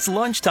It's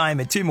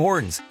lunchtime at Tim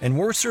Hortons, and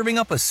we're serving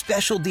up a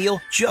special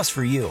deal just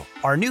for you.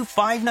 Our new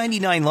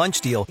 $5.99 lunch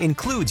deal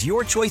includes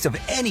your choice of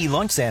any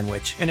lunch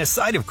sandwich and a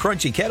side of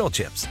crunchy kettle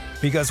chips.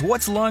 Because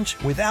what's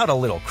lunch without a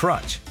little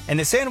crunch? And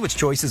the sandwich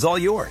choice is all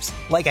yours,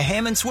 like a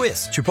ham and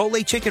Swiss,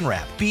 Chipotle chicken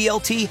wrap,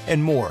 BLT,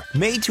 and more,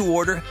 made to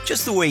order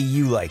just the way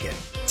you like it.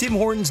 Tim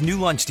Hortons' new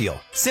lunch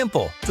deal.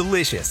 Simple,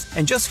 delicious,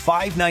 and just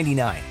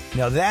 $5.99.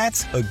 Now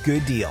that's a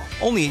good deal.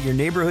 Only at your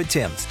neighborhood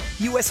Tim's.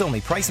 U.S. only.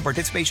 Price and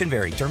participation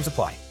vary. Terms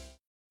apply.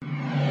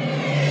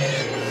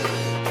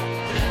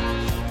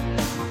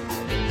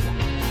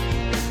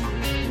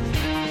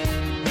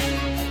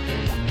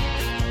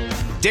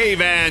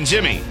 Dave and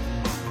Jimmy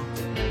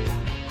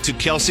to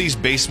Kelsey's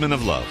Basement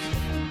of Love,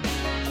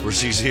 where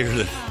she's here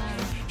to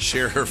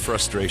share her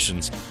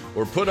frustrations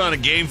or put on a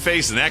game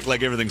face and act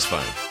like everything's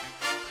fine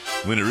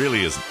when it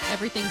really isn't.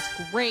 Everything's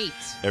great.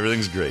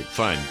 Everything's great.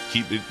 Fine.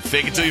 Keep it.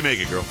 Fake it till you make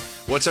it, girl.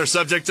 What's our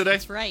subject today?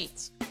 That's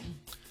right.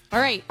 All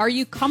right. Are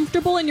you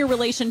comfortable in your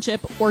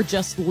relationship or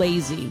just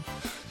lazy?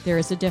 There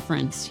is a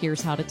difference.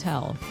 Here's how to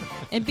tell.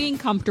 And being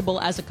comfortable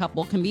as a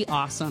couple can be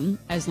awesome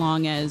as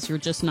long as you're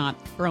just not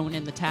thrown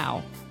in the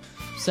towel.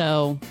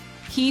 So,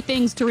 key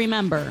things to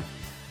remember.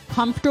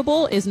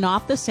 Comfortable is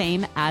not the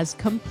same as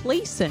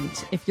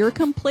complacent. If you're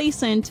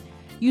complacent,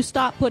 you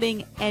stop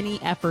putting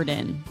any effort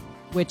in,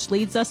 which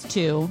leads us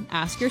to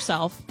ask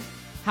yourself,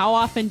 how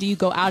often do you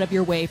go out of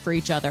your way for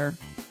each other?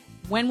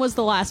 When was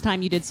the last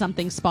time you did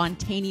something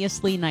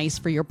spontaneously nice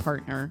for your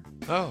partner?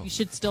 Oh. You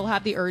should still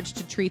have the urge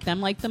to treat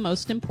them like the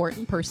most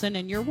important person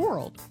in your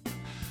world.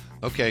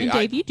 Okay. And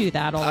Dave, you do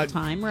that all the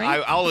time,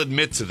 right? I'll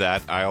admit to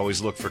that. I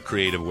always look for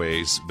creative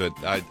ways, but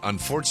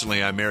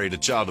unfortunately, I married a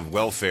child of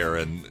welfare,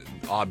 and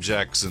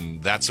objects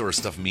and that sort of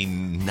stuff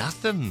mean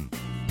nothing.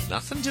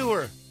 Nothing to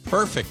her.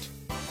 Perfect.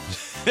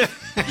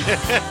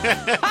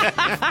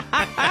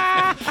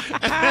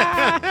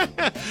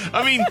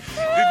 I mean,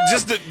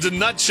 just to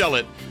nutshell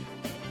it,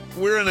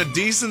 we're in a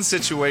decent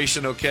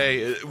situation,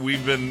 okay?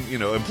 We've been,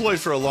 employed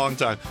for a long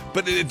time,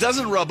 but it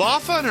doesn't rub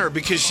off on her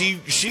because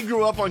she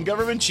grew up on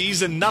government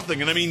cheese and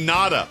nothing, and I mean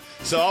nada.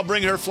 So I'll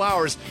bring her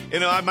flowers.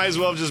 I might as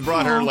well have just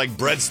brought her like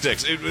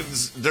breadsticks.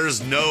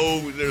 There's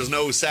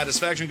no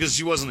satisfaction because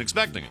she wasn't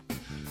expecting it.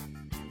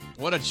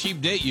 What a cheap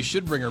date. You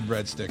should bring her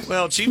breadsticks.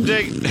 Well, cheap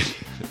date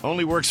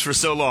only works for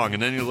so long,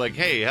 and then you're like,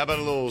 hey, how about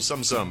a little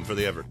sum for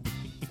the effort?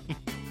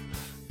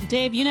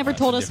 Dave, you never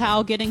told us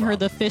how getting her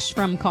the fish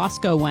from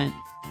Costco went.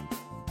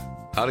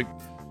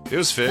 It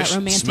was fish. That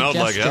romantic Smelled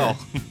gesture. like hell.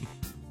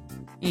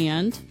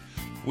 And?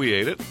 We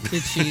ate it.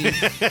 Did she?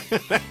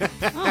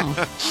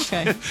 Oh,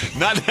 okay.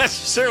 Not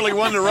necessarily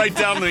one to write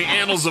down the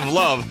annals of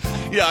love.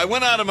 Yeah, I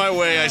went out of my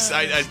way.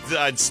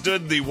 I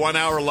stood the 1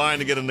 hour line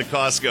to get into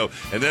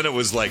Costco, and then it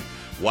was like,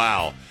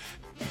 wow.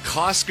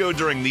 Costco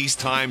during these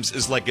times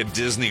is like a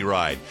Disney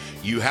ride.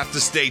 You have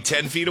to stay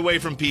 10 feet away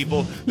from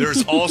people.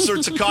 There's all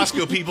sorts of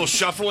Costco people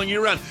shuffling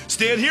you around.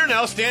 Stand here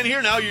now.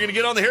 You're going to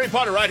get on the Harry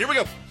Potter ride. Here we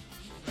go.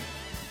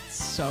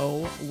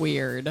 So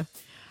weird.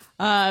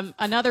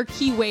 Another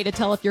key way to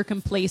tell if you're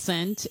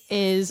complacent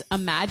is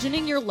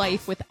imagining your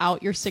life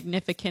without your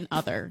significant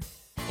other.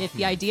 If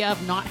the idea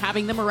of not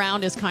having them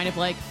around is kind of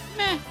like,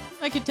 meh,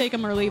 I could take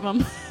them or leave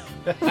them.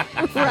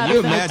 You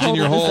imagine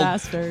your whole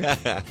disaster.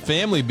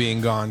 family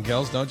being gone,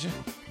 Kels, don't you?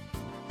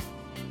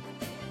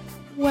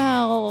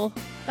 Well,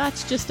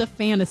 that's just a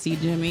fantasy,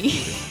 Jimmy.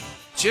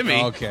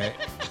 Jimmy, Okay.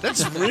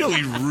 that's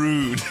really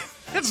rude.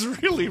 That's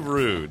really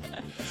rude.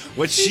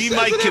 What she says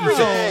might it every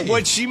day.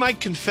 what she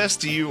might confess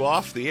to you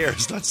off the air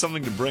is not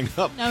something to bring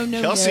up. No,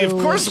 Kelsey, no.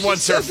 of course, She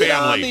wants her says it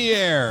on family. the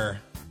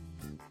air.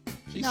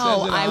 She No,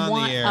 says it I on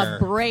want the air. a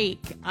break.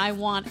 I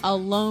want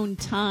alone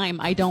time.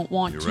 I don't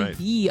want You're to right.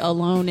 be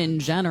alone in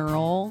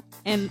general.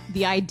 And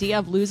the idea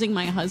of losing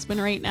my husband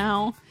right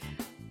now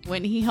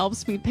when he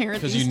helps me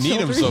parent Because these you need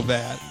children. him so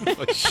bad.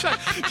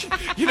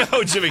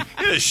 Jimmy, you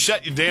gotta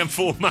shut your damn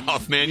full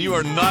mouth, man. You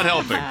are not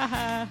helping.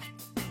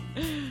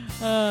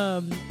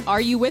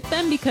 Are you with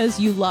them because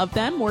you love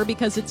them or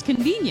because it's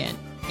convenient?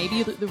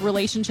 Maybe the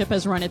relationship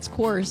has run its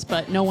course,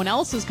 but no one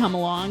else has come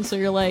along. So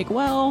you're like,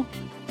 well,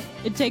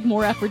 it'd take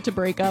more effort to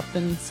break up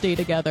than stay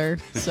together.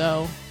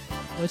 So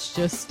let's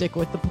just stick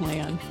with the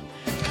plan.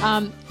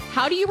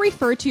 How do you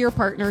refer to your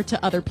partner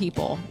to other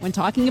people? When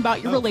talking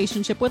about your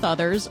relationship with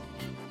others,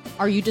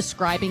 are you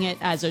describing it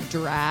as a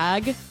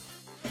drag?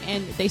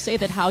 And they say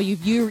that how you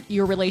view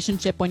your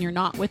relationship when you're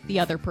not with the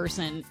other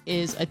person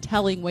is a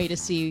telling way to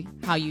see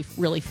how you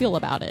really feel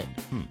about it.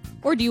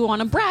 Or do you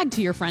want to brag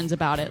to your friends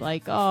about it?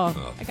 Like,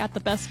 oh, I got the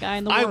best guy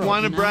in the I world.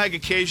 want to you know? brag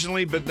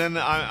occasionally, but then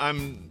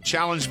I'm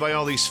challenged by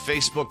all these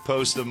Facebook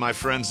posts of my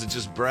friends that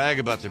just brag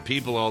about their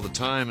people all the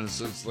time, and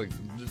it's like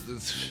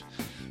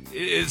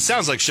it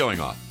sounds like showing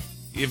off.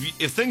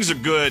 If things are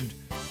good,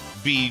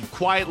 be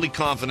quietly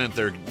confident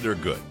they're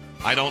good.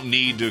 I don't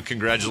need to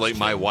congratulate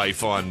my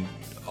wife on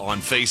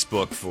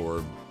Facebook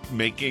for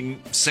making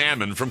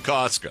salmon from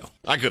Costco.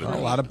 I could have. A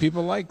lot of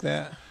people like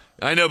that.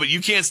 I know, but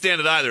you can't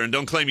stand it either, and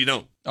don't claim you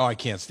don't. Oh, I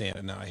can't stand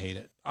it. No, I hate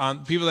it.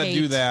 People that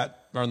do Hate.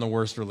 that are in the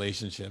worst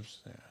relationships.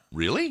 Yeah.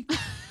 Really?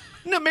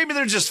 No, maybe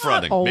they're just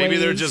fronting. Maybe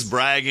they're just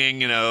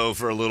bragging,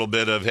 for a little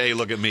bit of, hey,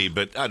 look at me.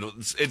 But I don't.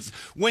 It's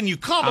when you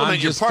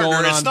compliment your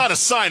partner, it's not a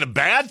sign of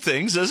bad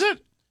things, is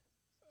it?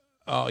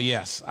 Oh,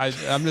 yes.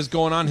 I'm just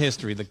going on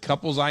history. The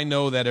couples I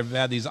know that have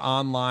had these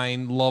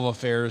online love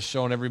affairs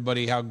showing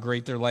everybody how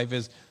great their life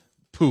is,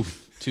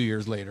 poof, 2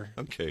 years later.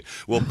 Okay.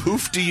 Well,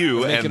 poof to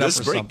you and this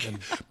break.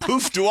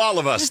 Poof to all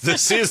of us.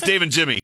 This is Dave and Jimmy.